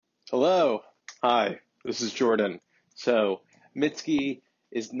Hello. Hi, this is Jordan. So, Mitski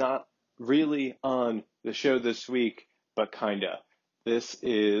is not really on the show this week, but kinda. This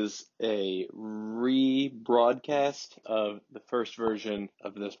is a rebroadcast of the first version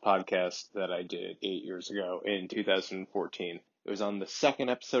of this podcast that I did 8 years ago in 2014. It was on the second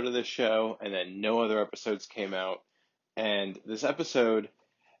episode of this show, and then no other episodes came out. And this episode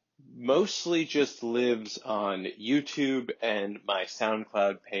mostly just lives on YouTube and my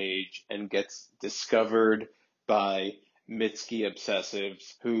SoundCloud page and gets discovered by Mitski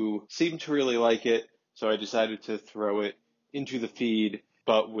obsessives who seem to really like it, so I decided to throw it into the feed,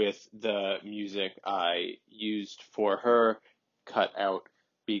 but with the music I used for her cut out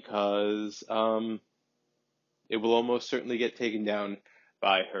because it will almost certainly get taken down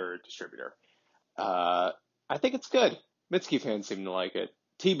by her distributor. I think it's good. Mitski fans seem to like it.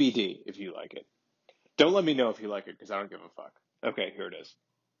 TBD if you like it. Don't let me know if you like it because I don't give a fuck. Okay, here it is.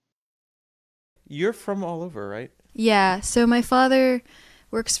 You're from all over, right? Yeah, so my father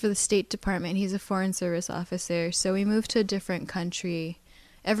works for the State Department. He's a Foreign Service officer, so we move to a different country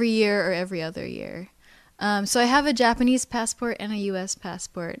every year or every other year. So I have a Japanese passport and a U.S.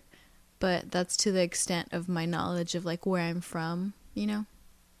 passport, but that's to the extent of my knowledge of like where I'm from, you know?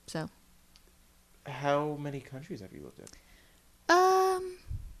 So. How many countries have you lived in?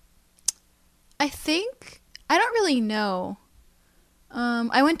 I think, I don't really know.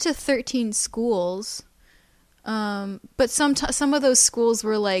 I went to 13 schools, but some of those schools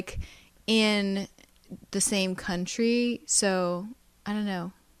were like in the same country, so I don't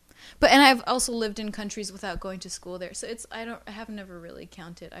know. And I've also lived in countries without going to school there, so I have never really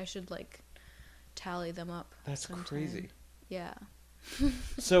counted. I should like tally them up. That's sometime. Crazy. Yeah.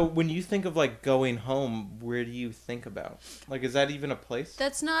 So when you think of like going home, where do you think about? Like, is that even a place?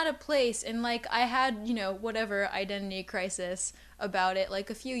 That's not a place. And like I had, whatever identity crisis about it like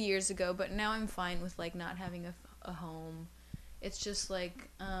a few years ago, but now I'm fine with like not having a home. It's just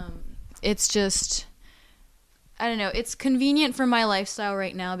like, I don't know. It's convenient for my lifestyle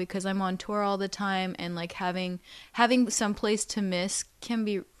right now because I'm on tour all the time, and like having some place to miss can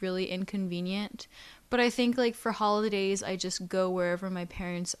be really inconvenient. But I think, like, for holidays, I just go wherever my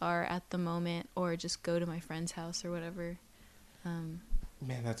parents are at the moment, or just go to my friend's house or whatever. Man,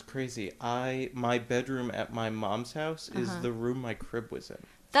 that's crazy. My bedroom at my mom's house is the room my crib was in.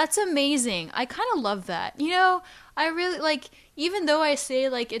 That's amazing. I kind of love that. I really, like, even though I say,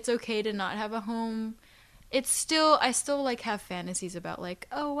 like, it's okay to not have a home, I still, like, have fantasies about, like,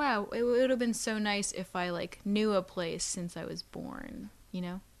 oh, wow, it would have been so nice if I, like, knew a place since I was born,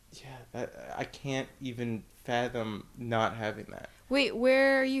 Yeah, I can't even fathom not having that. Wait,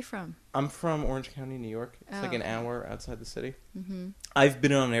 where are you from? I'm from Orange County, New York. It's like an hour outside the city. Mm-hmm. I've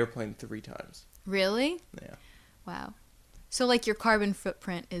been on an airplane 3 times. Really? Yeah. Wow. So, like, your carbon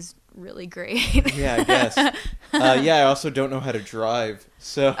footprint is really great. Yeah, I guess. I also don't know how to drive,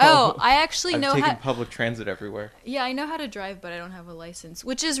 so... Oh, I actually know I've taken public transit everywhere. Yeah, I know how to drive, but I don't have a license,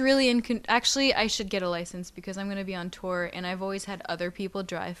 which is really... Actually, I should get a license because I'm going to be on tour, and I've always had other people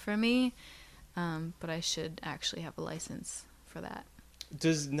drive for me, but I should actually have a license for that.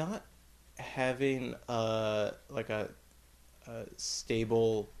 Does not having, a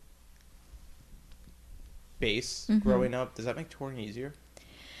stable base growing up, does that make touring easier?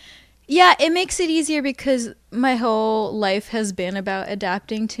 Yeah, it makes it easier because my whole life has been about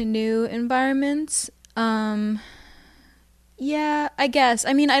adapting to new environments. Yeah, I guess.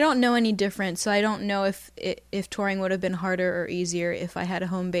 I mean, I don't know any different, so I don't know if touring would have been harder or easier if I had a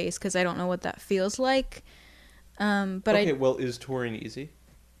home base, because I don't know what that feels like. Well, is touring easy?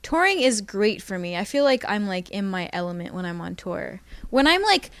 Touring is great for me. I feel like I'm, like, in my element when I'm on tour. When I'm,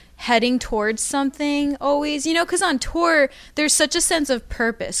 like, heading towards something always, because on tour, there's such a sense of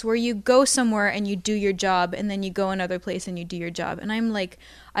purpose where you go somewhere and you do your job, and then you go another place and you do your job. And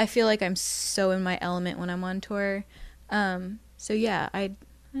I feel like I'm so in my element when I'm on tour. So, yeah, I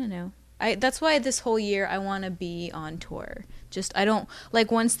don't know. That's why this whole year I want to be on tour.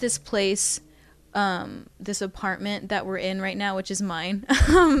 Once this place... this apartment that we're in right now, which is mine,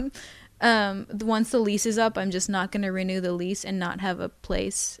 once the lease is up, I'm just not going to renew the lease and not have a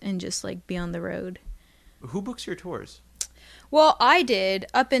place and just like be on the road. Who books your tours? Well, I did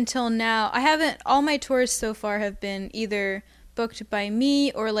up until now. All my tours so far have been either booked by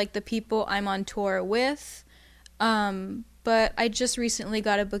me or like the people I'm on tour with. But I just recently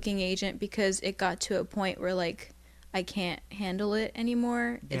got a booking agent because it got to a point where like I can't handle it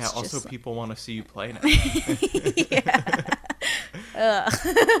anymore. Yeah, it's also people want to see you play now. Yeah.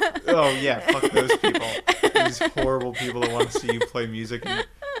 Oh, yeah, fuck those people. These horrible people that want to see you play music and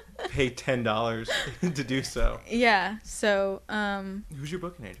pay $10 to do so. Yeah. So, Who's your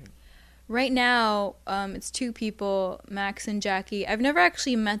booking agent? right now, it's two people, Max and Jackie. I've never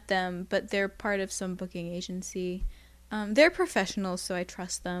actually met them, but they're part of some booking agency. They're professionals, so I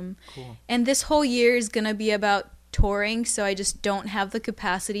trust them. Cool. And this whole year is going to be about touring, so I just don't have the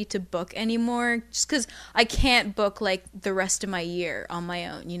capacity to book anymore, just because I can't book, like, the rest of my year on my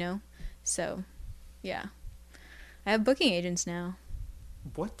own, you know? So, yeah. I have booking agents now.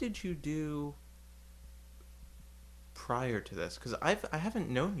 What did you do prior to this? Because I haven't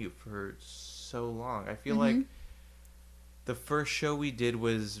known you for so long. I feel like the first show we did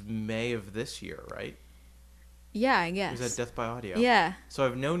was May of this year, right? Yeah, I guess. Was that Death by Audio? Yeah. So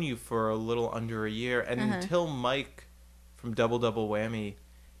I've known you for a little under a year, and until Mike from Double Double Whammy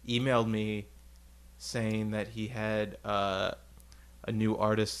emailed me saying that he had a new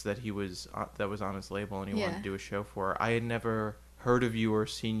artist that was on his label and he wanted to do a show for, I had never heard of you or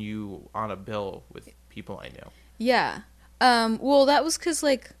seen you on a bill with people I knew. Yeah. Well, that was because,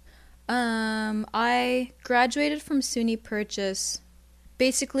 like, I graduated from SUNY Purchase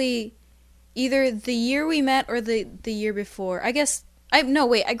basically either the year we met or the year before. I guess, I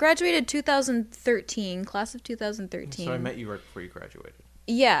graduated 2013, class of 2013. So I met you right before you graduated.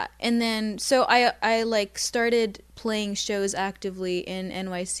 Yeah, and then, so I like, started playing shows actively in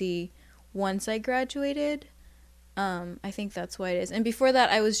NYC once I graduated. I think that's why it is. And before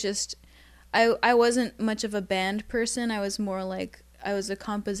that, I was just, I wasn't much of a band person. I was more like, I was a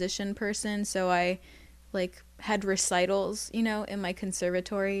composition person, so I, like, had recitals, you know, in my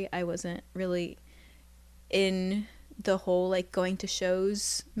conservatory. I wasn't really in the whole, like, going to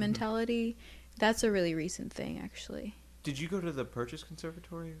shows mentality. That's a really recent thing, actually. Did you go to the Purchase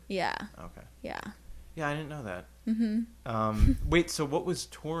Conservatory? Yeah. Okay. Yeah. Yeah, I didn't know that. Wait, so what was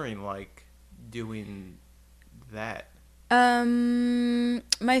touring like doing that?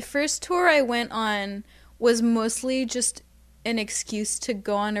 My first tour I went on was mostly just an excuse to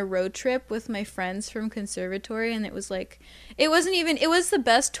go on a road trip with my friends from conservatory, and it was like, it was the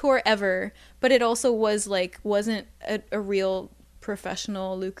best tour ever, but it also was like, wasn't a real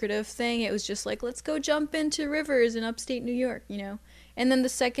professional lucrative thing. It was just like, let's go jump into rivers in upstate New York, you know. And then the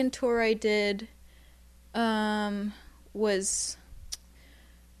second tour I did was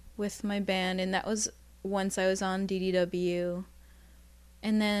with my band, and that was once I was on DDW.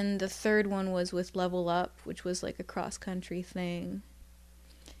 And then the third one was with Level Up, which was like a cross-country thing.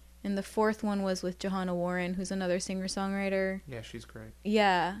 And the fourth one was with Johanna Warren, who's another singer-songwriter. Yeah, she's great.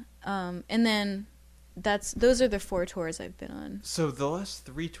 Yeah. And then those are the 4 tours I've been on. So the last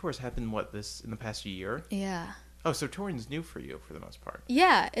 3 tours happened, in the past year? Yeah. Oh, so touring's new for you for the most part.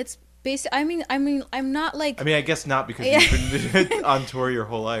 Yeah, it's I mean, I'm not like... I mean, I guess not, because you've been on tour your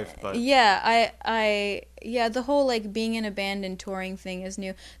whole life, but... Yeah, yeah, the whole, like, being in a band and touring thing is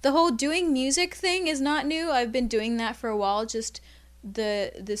new. The whole doing music thing is not new. I've been doing that for a while, just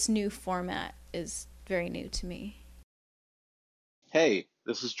this new format is very new to me. Hey,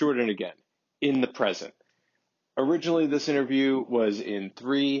 this is Jordan again, in the present. Originally, this interview was in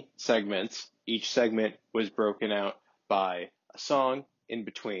 3 segments. Each segment was broken out by a song in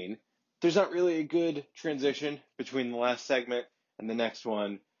between. There's not really a good transition between the last segment and the next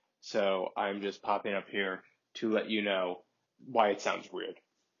one, so I'm just popping up here to let you know why it sounds weird.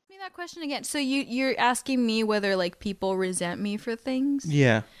 Ask me that question again. So you're asking me whether, like, people resent me for things?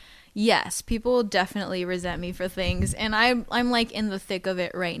 Yeah. Yes, people definitely resent me for things, and I'm like in the thick of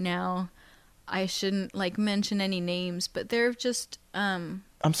it right now. I shouldn't, like, mention any names, but they're just I'm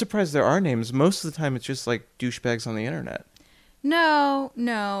surprised there are names. Most of the time it's just like douchebags on the internet. No,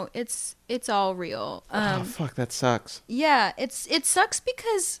 it's all real. Oh, fuck, that sucks. Yeah, it sucks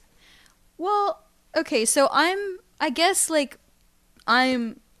because, well, okay, so I guess, like,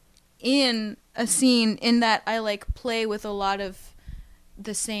 I'm in a scene in that I, like, play with a lot of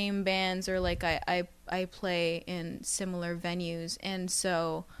the same bands, or, like, I play in similar venues, and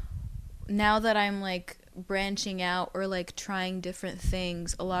so now that I'm, like, branching out or, like, trying different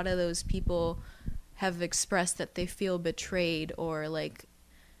things, a lot of those people have expressed that they feel betrayed or, like,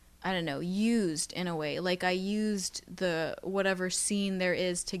 I don't know, used in a way. Like, I used the whatever scene there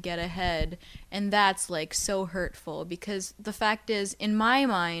is to get ahead, and that's, like, so hurtful, because the fact is, in my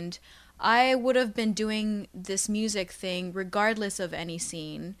mind, I would have been doing this music thing regardless of any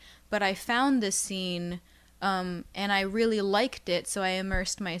scene, but I found this scene, and I really liked it, so I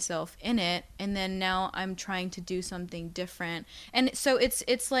immersed myself in it, and then now I'm trying to do something different. And so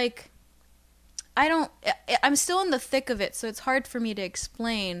it's like, I'm still in the thick of it, so it's hard for me to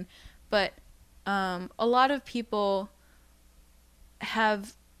explain, but a lot of people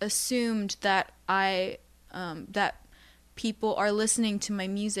have assumed that people are listening to my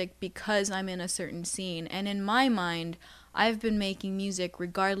music because I'm in a certain scene. And in my mind, I've been making music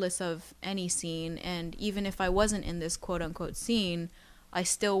regardless of any scene. And even if I wasn't in this quote unquote scene, I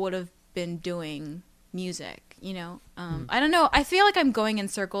still would have been doing music, you know? I don't know. I feel like I'm going in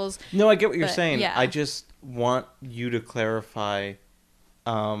circles. No, I get what you're saying. Yeah. I just want you to clarify.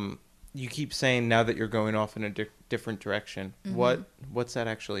 You keep saying now that you're going off in a different direction. Mm-hmm. What's that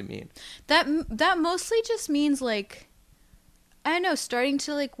actually mean? That mostly just means like, I don't know, starting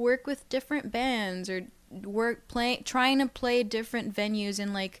to like work with different bands or trying to play different venues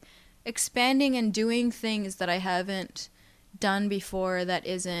and like expanding and doing things that I haven't done before that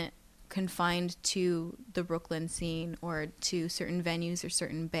isn't confined to the Brooklyn scene or to certain venues or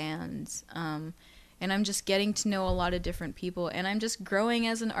certain bands. And I'm just getting to know a lot of different people, and I'm just growing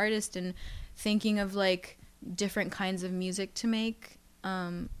as an artist and thinking of like different kinds of music to make.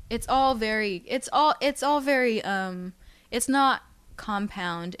 It's not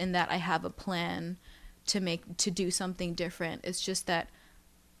compound in that I have a plan to do something different. It's just that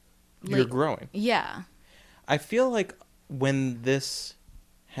you're growing. Yeah. I feel like when this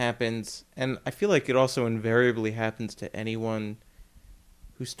happens, and I feel like it also invariably happens to anyone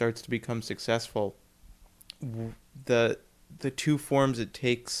who starts to become successful, the two forms it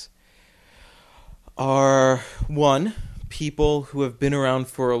takes are, one, people who have been around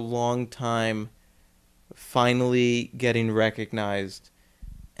for a long time finally getting recognized,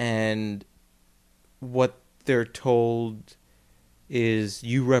 and what they're told is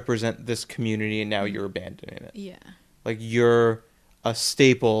you represent this community and now you're abandoning it. Yeah. Like you're a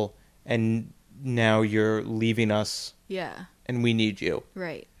staple and now you're leaving us. Yeah. And we need you.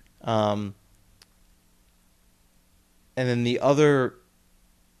 Right. And then the other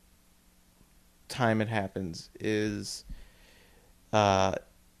time it happens is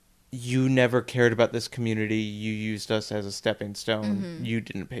you never cared about this community. You used us as a stepping stone. Mm-hmm. You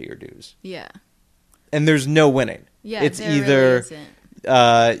didn't pay your dues. Yeah. And there's no winning. Yeah, it's there either really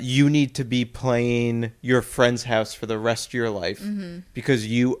isn't. You need to be playing your friend's house for the rest of your life because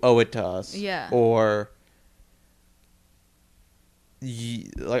you owe it to us. Yeah. Or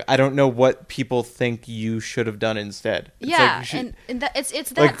like I don't know what people think you should have done instead. It's yeah, like and that, it's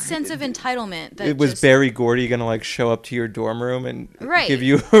that like, sense of entitlement. That it was Barry Gordy gonna like show up to your dorm room and right. give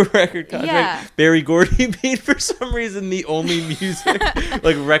you a record contract. Yeah. Barry Gordy being for some reason the only music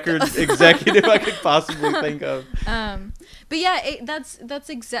like record executive I could possibly think of. But yeah, that's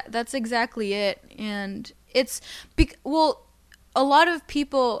exactly it, and it's a lot of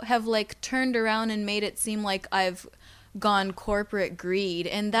people have like turned around and made it seem like I've gone corporate greed,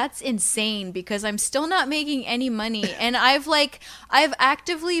 and that's insane because I'm still not making any money, and I've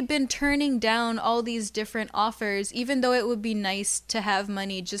actively been turning down all these different offers, even though it would be nice to have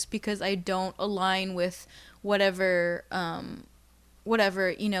money, just because I don't align with whatever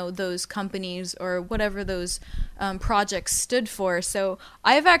you know, those companies or whatever those projects stood for. So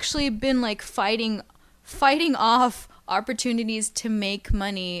I've actually been like fighting off opportunities to make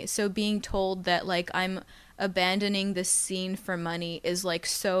money. So being told that like I'm abandoning the scene for money is like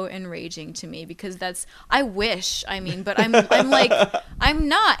so enraging to me, because I wish, but I'm like, I'm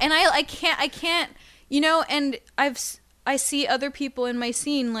not, and I can't, you know, and I see other people in my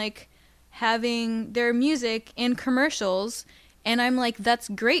scene like having their music in commercials, and I'm like, that's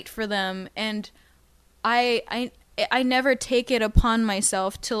great for them, and I never take it upon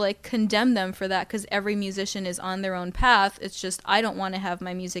myself to like condemn them for that, because every musician is on their own path. It's just I don't want to have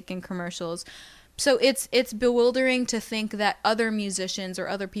my music in commercials. So it's bewildering to think that other musicians or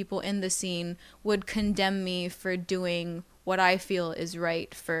other people in the scene would condemn me for doing what I feel is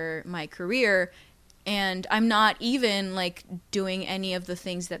right for my career, and I'm not even like doing any of the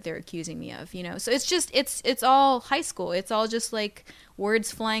things that they're accusing me of, you know. So it's just it's all high school. It's all just like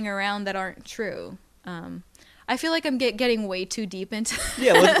words flying around that aren't true. I feel like I'm getting way too deep into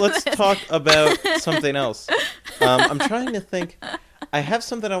Yeah, let's talk about something else. I'm trying to think. I have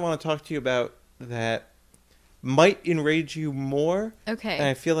something I want to talk to you about that might enrage you more. Okay. And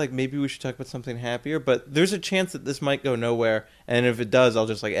I feel like maybe we should talk about something happier, but there's a chance that this might go nowhere, and if it does, I'll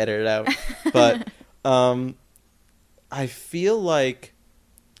just like edit it out. But I feel like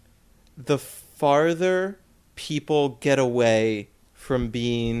the farther people get away from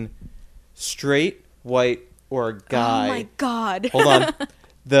being straight, white, or a guy. Oh my God. Hold on.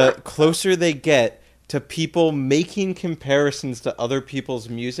 The closer they get to people making comparisons to other people's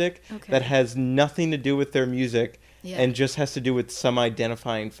music that has nothing to do with their music and just has to do with some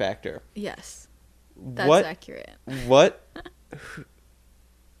identifying factor. Yes. That's accurate.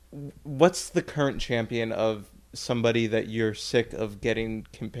 What's the current champion of somebody that you're sick of getting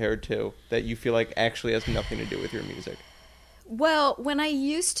compared to that you feel like actually has nothing to do with your music? Well, when I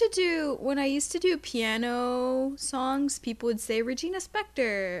used to do piano songs, people would say Regina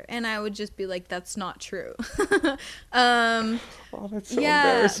Spektor, and I would just be like, "That's not true." Oh, that's so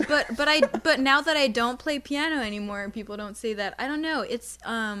embarrassing. but now that I don't play piano anymore, people don't say that. I don't know. It's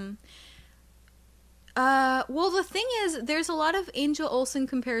well, the thing is, there's a lot of Angel Olsen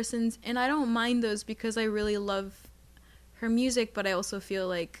comparisons, and I don't mind those because I really love her music, but I also feel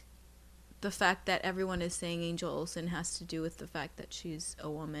like the fact that everyone is saying Angel Olsen has to do with the fact that she's a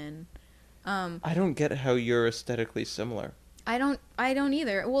woman. I don't get how you're aesthetically similar. I don't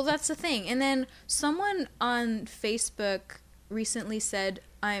either. Well, that's the thing. And then someone on Facebook recently said,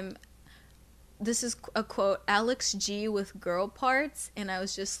 this is a quote, Alex G with girl parts, and I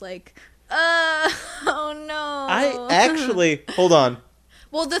was just like, oh no. I actually, hold on.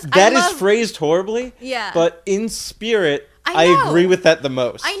 Well, that is phrased horribly. Yeah. But in spirit, I agree with that the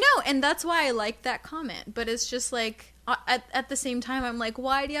most. I know, and that's why I like that comment. But it's just like, at the same time, I'm like,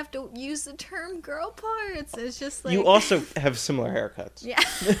 why do you have to use the term girl parts? It's just like... You also have similar haircuts. Yeah.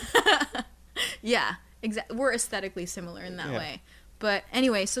 Yeah, exactly. We're aesthetically similar in that way. But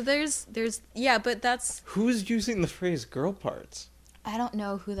anyway, so there's yeah, but that's... Who's using the phrase girl parts? I don't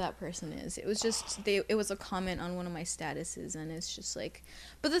know who that person is. It was just it was a comment on one of my statuses, and it's just like,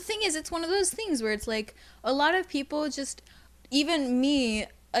 but the thing is, it's one of those things where it's like a lot of people just, even me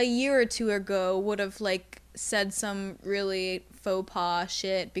a year or two ago would have like said some really faux pas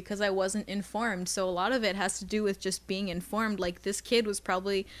shit because I wasn't informed. So a lot of it has to do with just being informed. Like, this kid was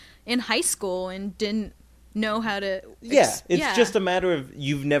probably in high school and didn't know how to it's just a matter of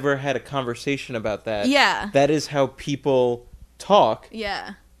you've never had a conversation about that. That is how people talk.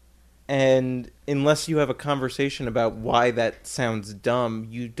 And unless you have a conversation about why that sounds dumb,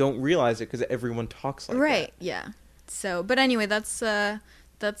 you don't realize it because everyone talks like that. Yeah. So, but anyway, that's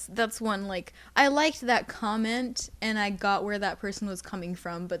one, like, I liked that comment and I got where that person was coming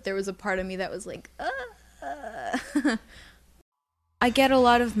from, but there was a part of me that was like, I get a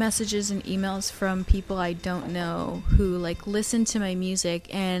lot of messages and emails from people I don't know who like listen to my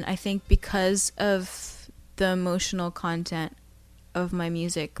music, and I think because of the emotional content of my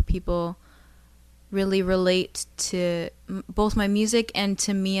music, people really relate to both my music and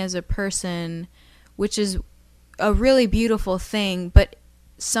to me as a person, which is a really beautiful thing. But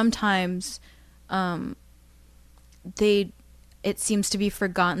sometimes it seems to be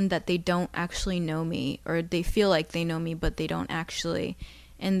forgotten that they don't actually know me, or they feel like they know me but they don't actually,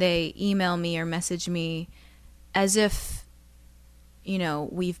 and they email me or message me as if, you know,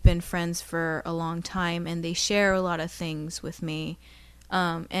 we've been friends for a long time, and they share a lot of things with me,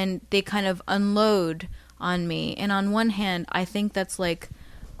 and they kind of unload on me. And on one hand, I think that's like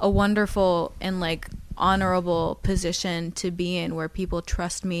a wonderful and like honorable position to be in, where people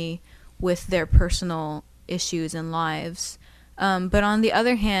trust me with their personal issues and lives. But on the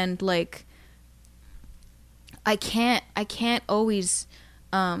other hand, like, I can't always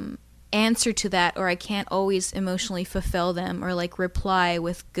answer to that, or I can't always emotionally fulfill them or like reply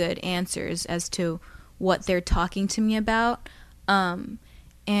with good answers as to what they're talking to me about. And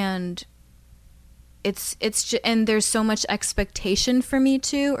it's just, and there's so much expectation for me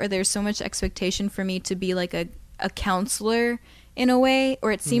to, or there's so much expectation for me to be like a counselor in a way,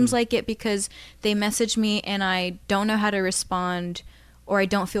 or it seems like it, because they message me and I don't know how to respond, or I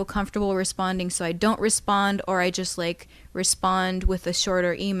don't feel comfortable responding, so I don't respond, or I just like respond with a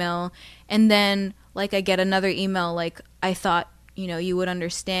shorter email, and then like I get another email like, I thought, you know, you would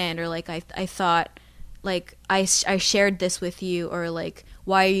understand, or like I thought, like I shared this with you, or like,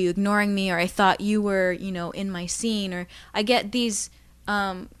 why are you ignoring me, or I thought you were, you know, in my scene, or I get these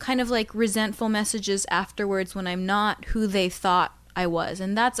kind of like resentful messages afterwards when I'm not who they thought I was.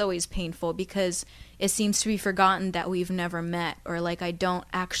 And that's always painful, because it seems to be forgotten that we've never met, or like I don't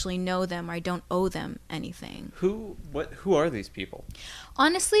actually know them, or I don't owe them anything. Who are these people?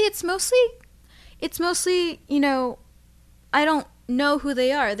 Honestly, it's mostly, you know, I don't know who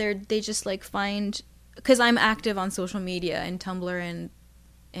they are. They just like find, because I'm active on social media and Tumblr,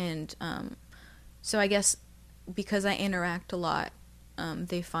 and so I guess because I interact a lot,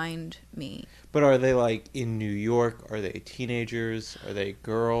 they find me. But are they like in New York? Are they teenagers? Are they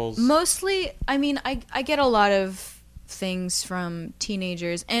girls? Mostly, I mean, I get a lot of things from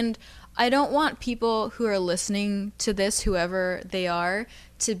teenagers, and I don't want people who are listening to this, whoever they are,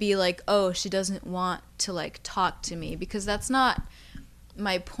 to be like, oh, she doesn't want to like talk to me, because that's not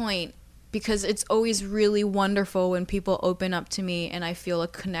my point. Because it's always really wonderful when people open up to me and I feel a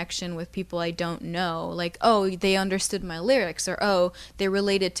connection with people I don't know. Like, oh, they understood my lyrics, or oh, they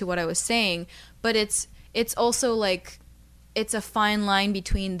related to what I was saying. But it's also like, it's a fine line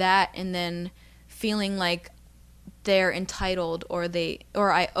between that and then feeling like they're entitled, or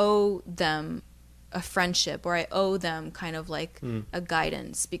I owe them a friendship, or I owe them kind of like a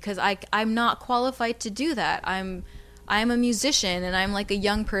guidance, because I'm not qualified to do that. I'm a musician, and I'm like a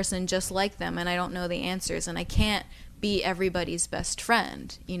young person just like them, and I don't know the answers, and I can't be everybody's best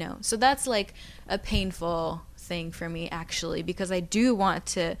friend, you know? So that's like a painful thing for me, actually, because I do want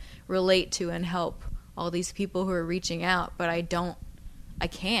to relate to and help all these people who are reaching out, but I don't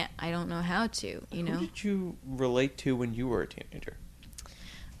know how to, you know? Who did you relate to when you were a teenager?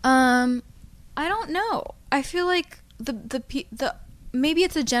 I don't know. I feel like the maybe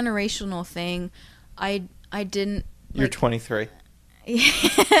it's a generational thing. I didn't. You're 23.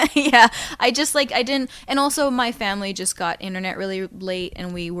 Yeah, I didn't, and also my family just got internet really late,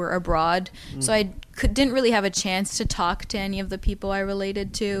 and we were abroad, so I didn't really have a chance to talk to any of the people I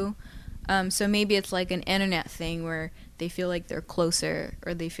related to. So maybe it's like an internet thing where they feel like they're closer,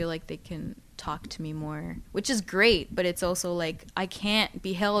 or they feel like they can talk to me more, which is great, but it's also like I can't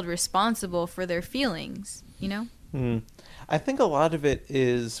be held responsible for their feelings, you know? I think a lot of it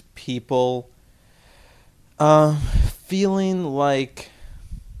is people feeling like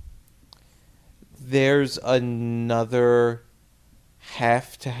there's another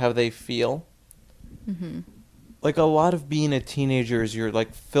half to how they feel. Like, a lot of being a teenager is you're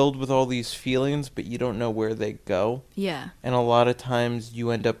like filled with all these feelings, but you don't know where they go. Yeah. And a lot of times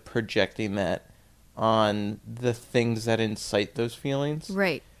you end up projecting that on the things that incite those feelings.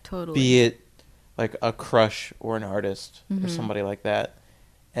 Right, totally. Be it like a crush or an artist or somebody like that.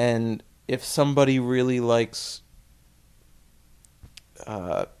 And if somebody really likes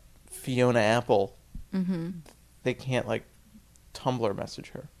Fiona Apple, they can't like Tumblr message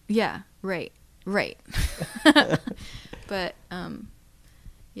her. Yeah, right. But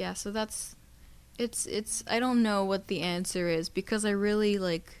yeah, so that's it's I don't know what the answer is, because I really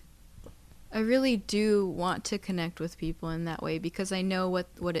do want to connect with people in that way, because I know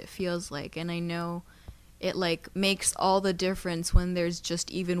what it feels like, and I know it like makes all the difference when there's just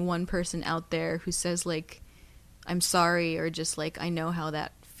even one person out there who says like I'm sorry, or just like I know how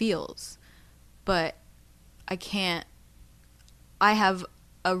that feels. But I have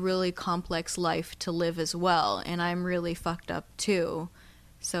a really complex life to live as well, and I'm really fucked up too.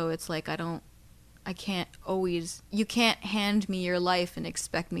 So it's like you can't hand me your life and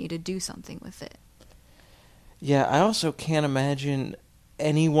expect me to do something with it. Yeah, I also can't imagine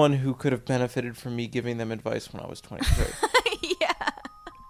anyone who could have benefited from me giving them advice when I was 23.